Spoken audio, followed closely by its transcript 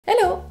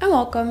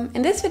welcome.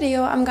 In this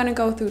video, I'm gonna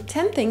go through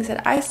 10 things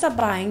that I stopped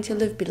buying to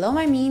live below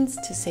my means,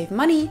 to save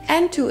money,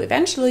 and to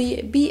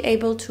eventually be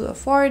able to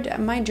afford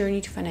my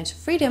journey to financial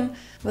freedom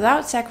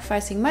without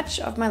sacrificing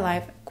much of my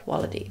life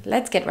quality.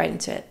 Let's get right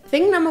into it.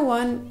 Thing number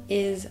one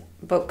is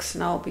books.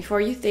 Now, before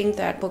you think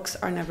that books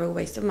are never a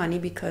waste of money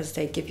because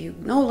they give you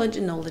knowledge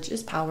and knowledge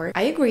is power,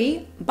 I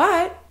agree,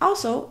 but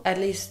also, at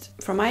least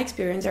from my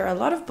experience, there are a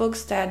lot of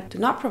books that do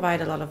not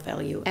provide a lot of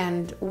value.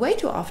 And way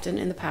too often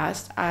in the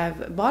past,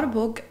 I've bought a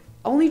book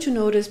only to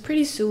notice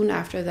pretty soon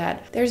after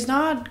that there's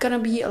not gonna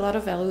be a lot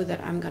of value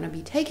that I'm gonna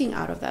be taking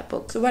out of that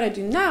book. So what I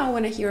do now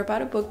when I hear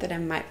about a book that I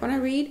might want to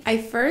read, I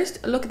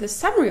first look at the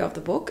summary of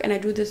the book, and I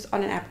do this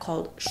on an app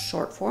called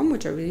Shortform,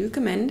 which I really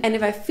recommend. And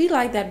if I feel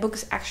like that book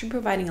is actually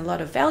providing a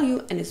lot of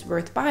value and is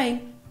worth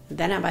buying,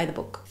 then I buy the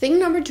book. Thing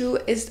number two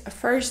is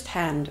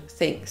first-hand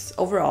things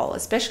overall,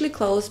 especially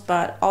clothes,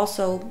 but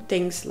also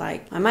things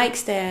like my mic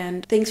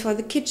stand, things for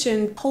the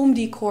kitchen, home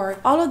decor,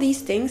 all of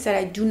these things that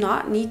I do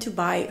not need to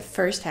buy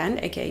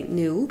first-hand, aka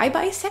new, I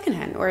buy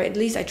second-hand, or at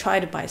least I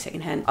try to buy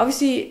second-hand.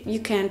 Obviously,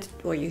 you can't,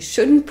 or you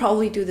shouldn't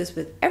probably do this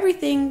with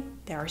everything.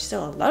 There are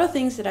still a lot of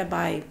things that I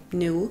buy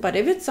new, but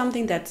if it's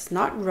something that's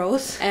not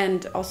gross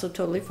and also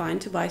totally fine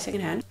to buy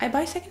secondhand, I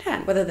buy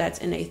secondhand. Whether that's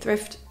in a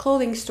thrift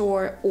clothing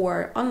store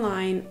or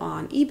online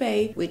on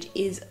eBay, which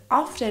is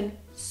often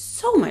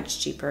so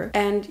much cheaper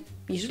and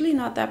usually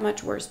not that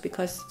much worse,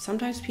 because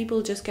sometimes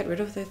people just get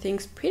rid of their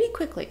things pretty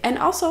quickly. And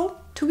also,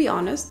 to be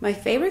honest, my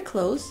favorite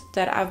clothes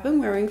that I've been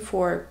wearing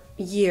for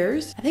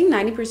years, I think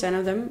 90%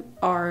 of them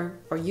are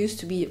or used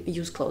to be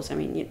used clothes. I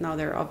mean, now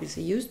they're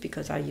obviously used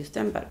because I used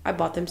them, but I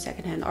bought them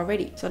secondhand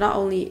already. So not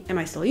only am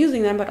I still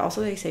using them, but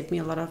also they saved me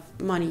a lot of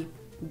money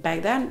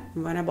back then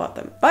when I bought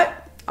them.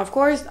 But of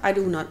course, I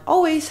do not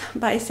always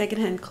buy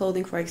secondhand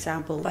clothing, for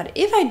example. But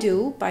if I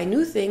do buy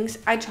new things,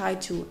 I try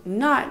to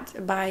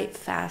not buy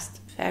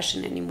fast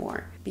fashion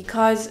anymore.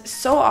 Because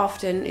so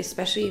often,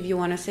 especially if you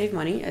want to save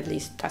money, at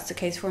least that's the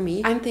case for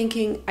me, I'm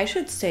thinking I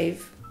should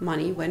save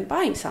money when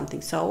buying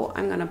something, so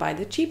I'm gonna buy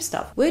the cheap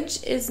stuff,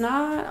 which is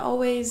not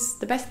always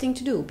the best thing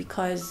to do,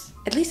 because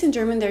at least in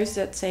German there's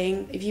that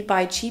saying, if you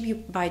buy cheap you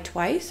buy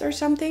twice or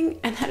something,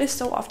 and that is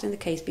so often the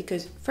case,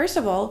 because first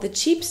of all, the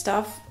cheap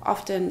stuff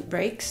often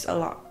breaks a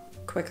lot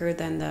quicker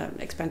than the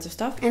expensive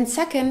stuff, and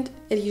second,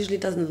 it usually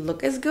doesn't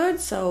look as good,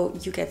 so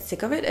you get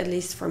sick of it. At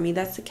least for me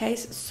that's the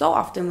case. So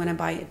often when I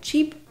buy a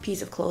cheap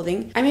piece of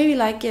clothing, I maybe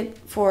like it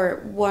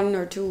for 1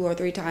 or 2 or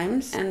 3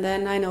 times, and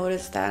then I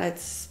notice that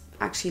it's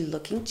actually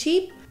looking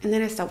cheap, and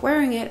then I stop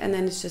wearing it, and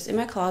then it's just in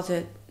my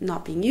closet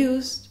not being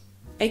used,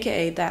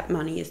 aka that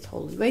money is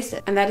totally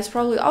wasted. And that is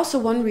probably also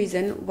one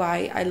reason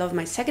why I love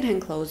my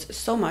secondhand clothes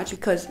so much,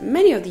 because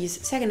many of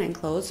these secondhand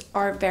clothes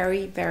are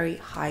very, very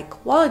high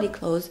quality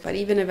clothes. But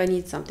even if I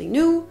need something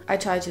new, I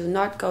try to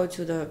not go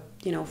to the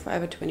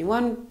Forever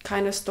 21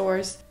 kind of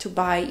stores to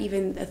buy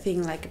even a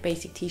thing like a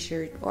basic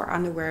t-shirt or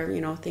underwear,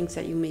 things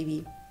that you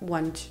maybe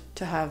want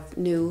to have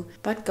new,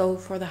 but go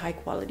for the high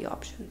quality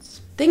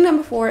options. Thing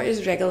number 4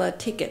 is regular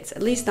tickets,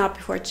 at least not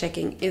before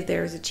checking if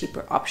there is a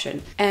cheaper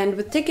option. And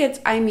with tickets,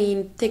 I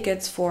mean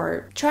tickets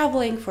for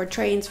traveling, for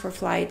trains, for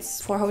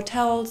flights, for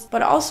hotels,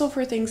 but also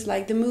for things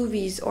like the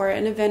movies or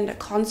an event, a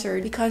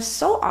concert, because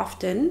so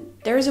often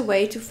there is a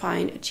way to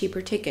find a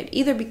cheaper ticket,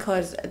 either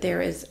because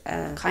there is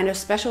a kind of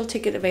special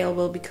ticket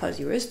available because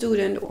you're a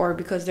student, or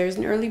because there's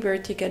an early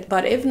bird ticket.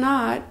 But if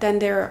not, then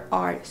there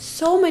are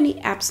so many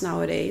apps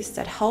nowadays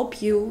that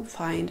help you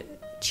find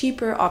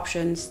cheaper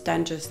options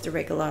than just the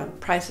regular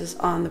prices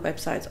on the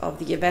websites of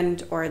the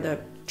event or the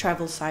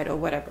travel site or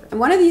whatever. And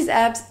one of these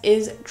apps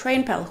is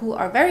TrainPal, who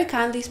are very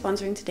kindly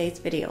sponsoring today's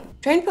video.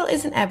 TrainPal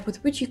is an app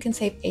with which you can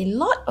save a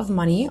lot of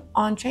money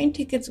on train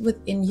tickets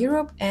within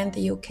Europe and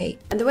the UK.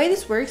 And the way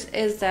this works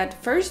is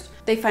that first,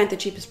 they find the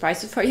cheapest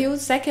prices for you.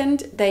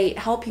 Second, they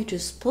help you to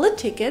split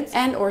tickets.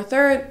 And or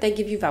third, they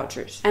give you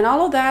vouchers. And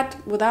all of that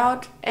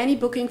without any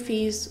booking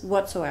fees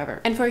whatsoever.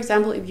 And for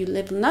example, if you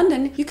live in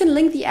London, you can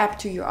link the app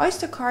to your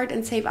Oyster card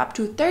and save up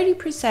to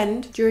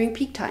 30% during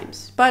peak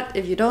times. But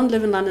if you don't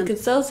live in London, you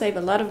can still save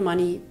a lot of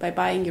money by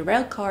buying your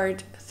rail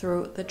card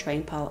through the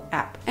TrainPal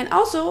app. And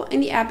also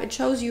in the app, it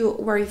shows you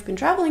where you've been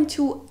traveling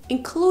to,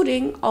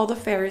 including all the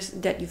fares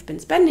that you've been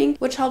spending,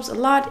 which helps a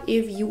lot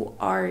if you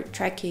are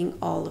tracking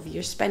all of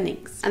your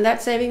spendings. And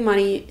that saving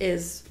money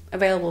is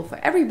available for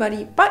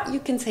everybody, but you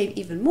can save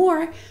even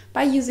more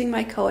by using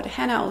my code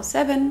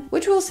HANNAH07,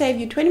 which will save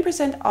you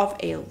 20% off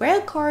a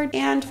rail card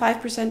and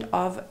 5%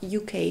 off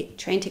UK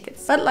train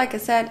tickets. But like I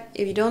said,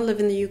 if you don't live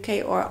in the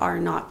UK or are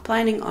not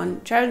planning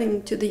on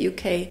traveling to the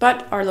UK,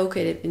 but are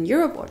located in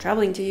Europe or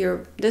traveling to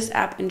Europe, this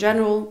app in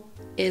general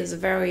is a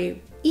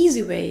very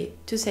easy way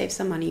to save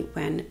some money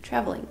when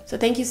traveling. So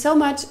thank you so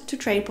much to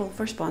TrainPal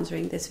for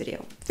sponsoring this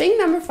video. Thing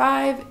number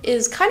 5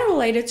 is kind of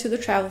related to the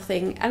travel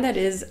thing, and that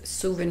is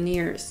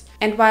souvenirs.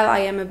 And while I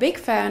am a big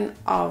fan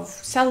of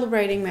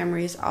celebrating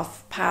memories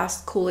of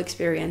past cool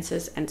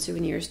experiences, and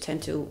souvenirs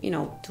tend to,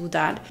 do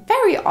that,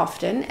 very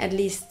often, at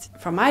least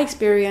from my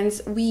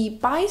experience, we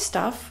buy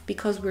stuff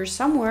because we're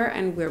somewhere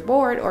and we're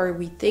bored, or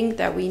we think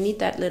that we need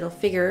that little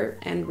figure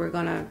and we're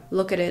gonna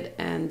look at it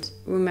and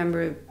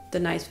remember the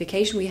nice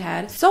vacation we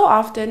had. So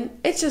often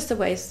it's just a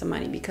waste of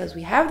money because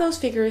we have those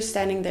figures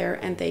standing there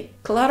and they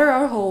clutter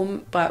our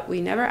home, but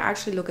we never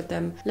actually look at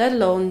them, let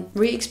alone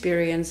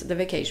re-experience the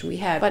vacation we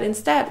had. But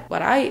instead,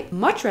 what I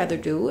much rather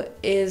do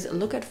is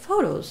look at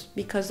photos,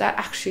 because that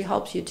actually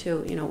helps you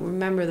to,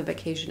 remember the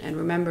vacation and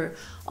remember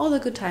all the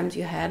good times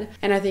you had.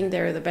 And I think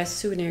they're the best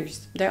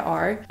souvenirs there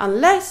are,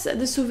 unless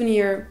the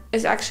souvenir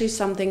is actually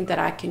something that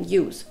I can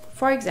use.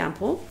 For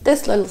example,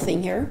 this little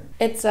thing here,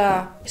 it's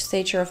a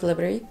Statue of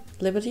Liberty,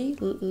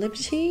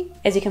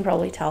 as you can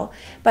probably tell,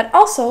 but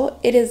also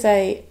it is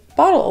a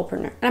bottle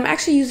opener. And I'm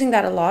actually using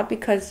that a lot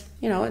because,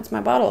 it's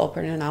my bottle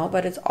opener now,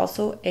 but it's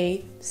also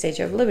a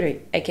Statue of Liberty,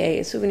 aka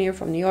a souvenir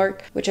from New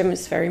York, which I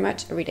miss very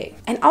much every day.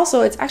 And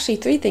also it's actually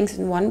 3 things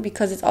in one,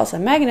 because it's also a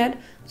magnet,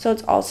 so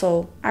it's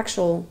also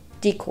actual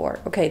decor.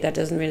 Okay, that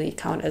doesn't really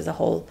count as a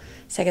whole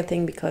second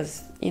thing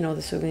because,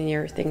 the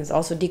souvenir thing is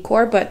also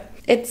decor, but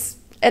it's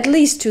at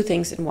least 2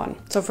 things in one.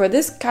 So for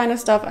this kind of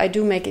stuff, I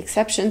do make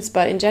exceptions,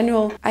 but in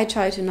general, I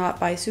try to not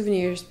buy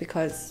souvenirs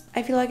because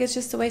I feel like it's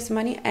just a waste of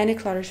money and it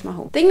clutters my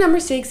home. Thing number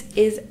 6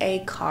 is a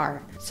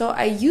car. So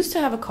I used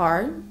to have a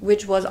car,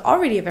 which was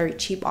already a very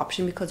cheap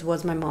option because it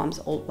was my mom's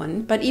old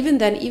one. But even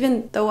then,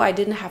 even though I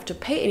didn't have to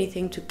pay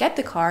anything to get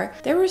the car,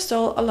 there were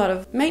still a lot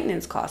of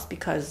maintenance costs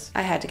because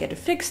I had to get it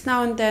fixed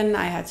now and then,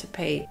 I had to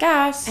pay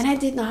gas, and I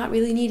did not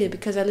really need it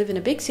because I live in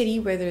a big city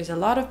where there's a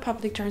lot of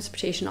public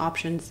transportation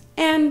options,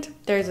 and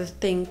there's a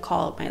thing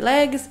called my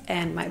legs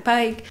and my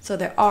bike. So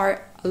there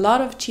are a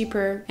lot of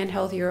cheaper and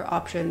healthier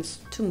options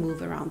to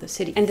move around the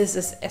city. And this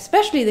is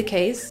especially the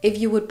case if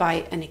you would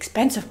buy an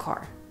expensive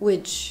car,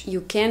 which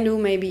you can do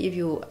maybe if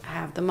you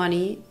have the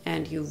money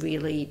and you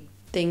really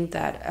think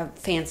that a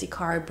fancy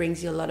car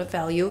brings you a lot of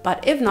value.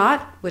 But if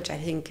not, which I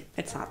think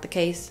it's not the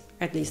case,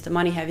 or at least the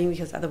money having,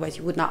 because otherwise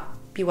you would not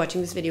be watching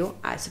this video,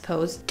 I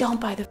suppose,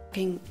 don't buy the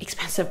fucking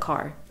expensive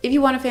car. If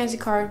you want a fancy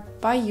car,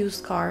 buy a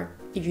used car.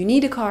 If you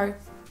need a car,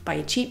 buy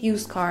a cheap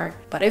used car.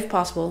 But if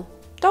possible,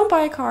 don't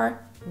buy a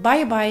car, buy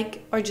a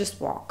bike, or just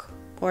walk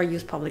or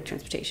use public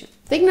transportation.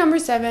 Thing number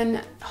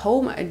 7,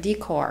 home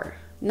decor.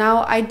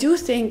 Now, I do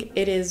think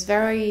it is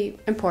very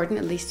important,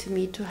 at least to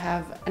me, to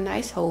have a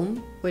nice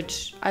home,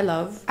 which I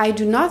love. I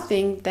do not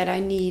think that I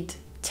need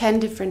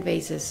 10 different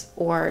vases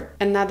or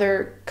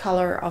another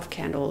color of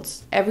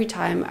candles every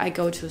time I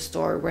go to a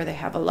store where they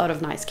have a lot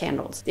of nice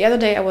candles. The other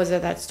day I was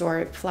at that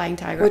store, Flying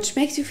Tiger, which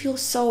makes you feel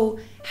so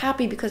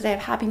happy because they have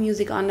happy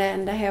music on there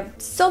and they have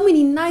so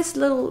many nice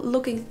little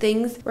looking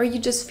things where you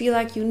just feel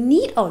like you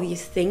need all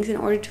these things in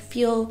order to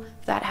feel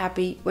that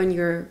happy when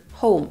you're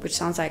home, which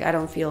sounds like I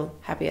don't feel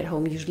happy at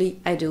home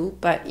usually. I do,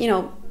 but you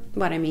know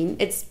what I mean.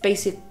 It's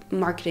basic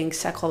marketing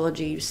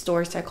psychology,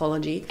 store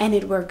psychology, and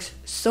it works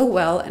so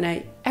well.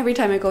 And every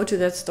time I go to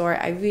that store,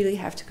 I really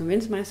have to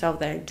convince myself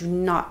that I do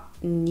not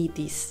need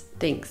these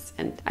things.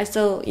 And I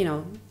still,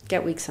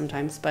 get weak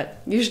sometimes,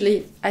 but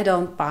usually I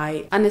don't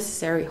buy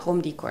unnecessary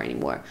home decor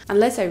anymore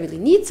unless I really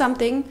need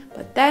something.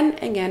 But then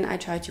again, I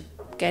try to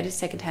get it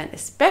secondhand,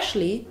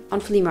 especially on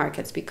flea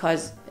markets,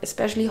 because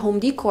especially home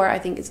decor, I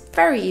think it's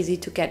very easy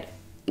to get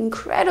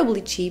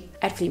incredibly cheap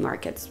at flea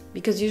markets,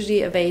 because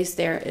usually a vase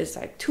there is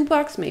like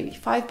 $2, maybe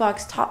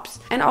 $5 tops.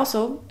 And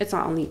also, it's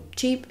not only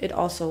cheap, it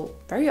also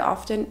very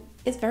often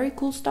is very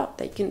cool stuff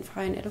that you can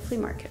find at a flea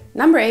market.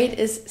 Number 8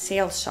 is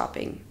sales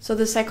shopping. So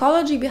the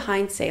psychology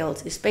behind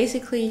sales is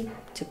basically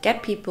to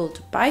get people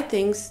to buy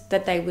things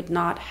that they would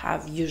not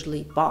have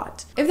usually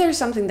bought. If there's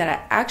something that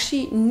I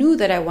actually knew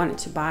that I wanted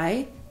to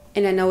buy,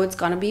 and I know it's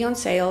gonna be on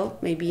sale,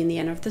 maybe in the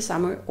end of the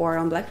summer or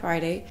on Black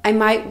Friday, I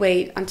might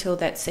wait until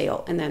that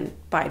sale and then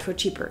buy it for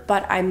cheaper.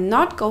 But I'm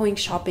not going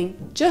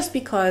shopping just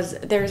because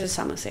there's a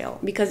summer sale.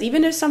 Because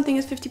even if something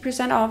is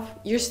 50% off,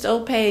 you're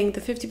still paying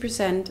the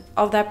 50%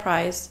 of that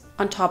price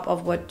on top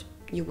of what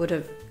you would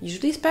have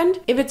usually spent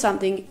if it's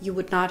something you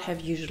would not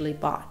have usually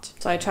bought.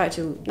 So I try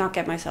to not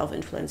get myself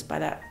influenced by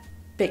that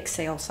big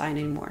sale sign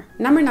anymore.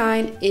 Number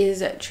 9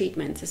 is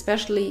treatments,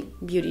 especially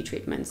beauty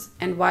treatments.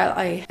 And while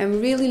I am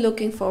really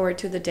looking forward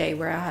to the day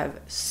where I have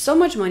so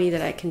much money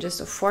that I can just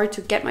afford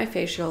to get my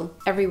facial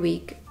every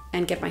week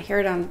and get my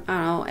hair done, I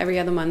don't know, every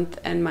other month,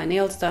 and my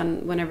nails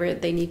done whenever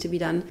they need to be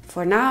done.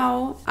 For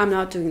now, I'm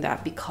not doing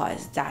that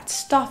because that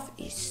stuff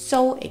is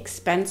so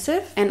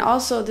expensive. And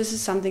also, this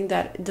is something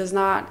that does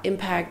not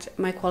impact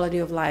my quality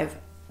of life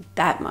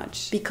that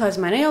much, because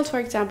my nails, for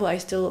example, I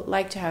still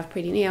like to have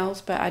pretty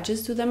nails, but I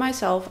just do them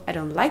myself. I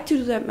don't like to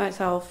do that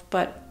myself,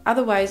 but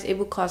otherwise it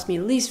would cost me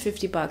at least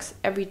 $50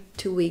 every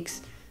 2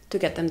 weeks to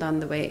get them done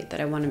the way that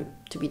I want them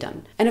to be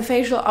done. And a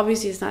facial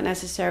obviously is not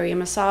necessary. A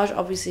massage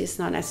obviously is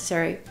not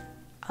necessary.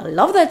 I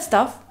love that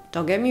stuff,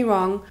 don't get me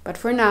wrong, but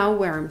for now,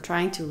 where I'm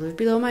trying to live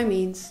below my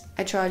means,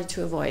 I try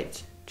to avoid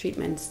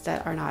treatments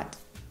that are not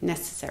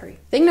necessary.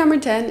 Thing number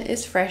 10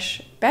 is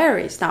fresh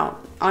berries. Now,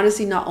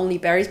 honestly, not only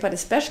berries, but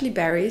especially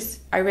berries,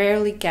 I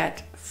rarely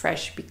get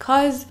fresh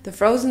because the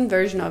frozen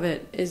version of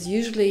it is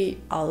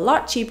usually a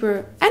lot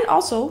cheaper and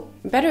also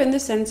better in the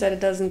sense that it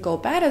doesn't go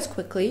bad as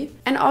quickly.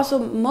 And also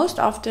most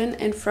often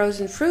in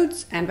frozen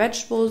fruits and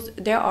vegetables,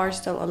 there are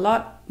still a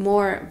lot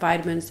more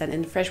vitamins than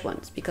in the fresh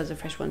ones, because the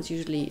fresh ones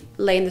usually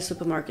lay in the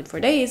supermarket for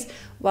days,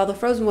 while the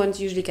frozen ones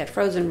usually get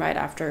frozen right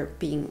after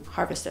being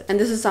harvested. And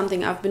this is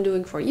something I've been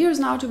doing for years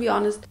now, to be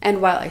honest.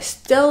 And while I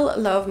still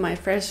love my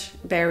fresh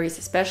berries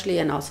especially,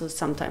 and also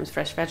sometimes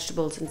fresh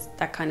vegetables and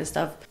that kind of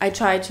stuff, I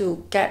try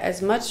to get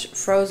as much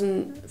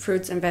frozen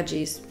fruits and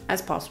veggies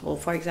as possible.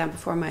 For example,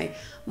 for my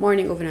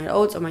morning overnight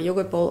oats or my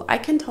yogurt bowl, I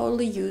can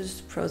totally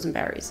use frozen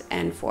berries.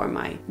 And for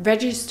my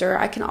veggie stir,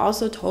 I can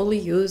also totally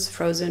use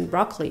frozen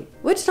broccoli,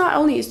 which not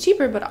only is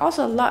cheaper, but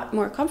also a lot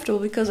more comfortable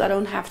because I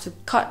don't have to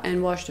cut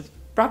and wash the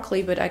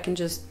broccoli, but I can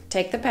just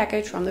take the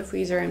package from the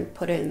freezer and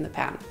put it in the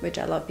pan, which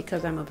I love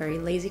because I'm a very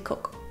lazy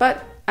cook.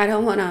 But I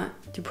don't want to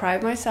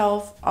deprive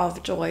myself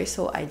of joy,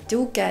 so I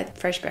do get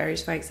fresh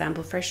berries. For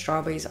example, fresh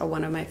strawberries are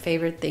one of my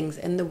favorite things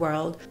in the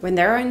world when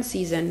they're in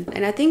season.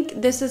 And I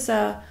think this is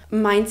a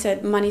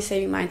mindset, money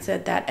saving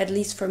mindset, that at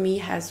least for me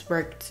has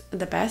worked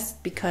the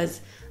best,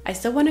 because I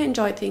still want to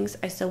enjoy things.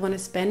 I still want to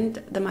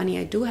spend the money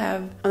I do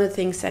have on the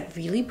things that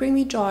really bring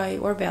me joy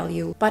or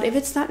value. But if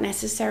it's not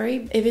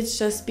necessary, if it's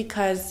just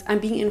because I'm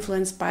being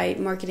influenced by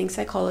marketing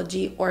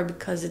psychology, or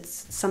because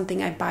it's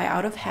something I buy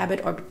out of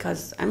habit, or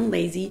because I'm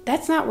lazy,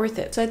 that's not worth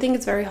it. So I think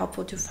it's very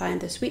helpful to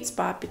find the sweet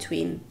spot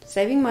between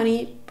saving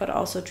money but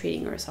also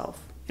treating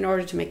yourself in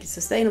order to make it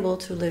sustainable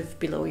to live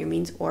below your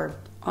means or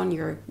on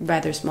your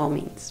rather small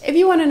means. If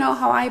you want to know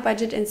how I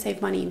budget and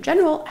save money in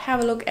general,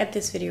 have a look at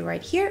this video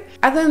right here.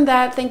 Other than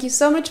that, thank you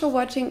so much for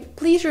watching.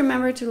 Please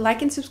remember to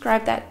like and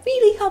subscribe. That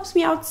really helps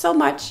me out so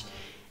much.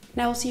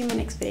 And I will see you in my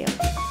next video.